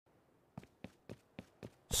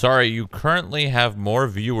Sorry, you currently have more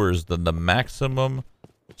viewers than the maximum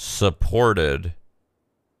supported.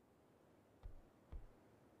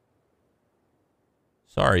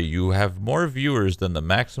 Sorry, you have more viewers than the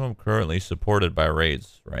maximum currently supported by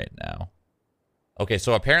raids right now. Okay,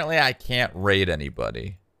 so apparently I can't raid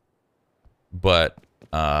anybody. But,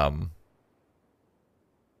 yeah,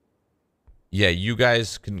 you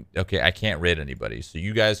guys can... Okay, I can't raid anybody. So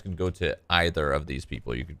you guys can go to either of these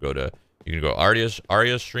people. You could go to... You can go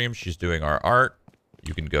Arya's stream. She's doing our art.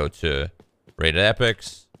 You can go to Rated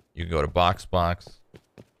Epics. You can go to Boxbox.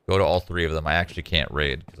 Go to all three of them. I actually can't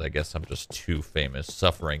raid because I guess I'm just too famous.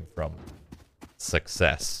 Suffering from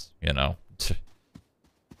success, you know.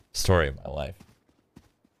 Story of my life.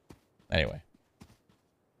 Anyway.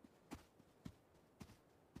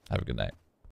 Have a good night.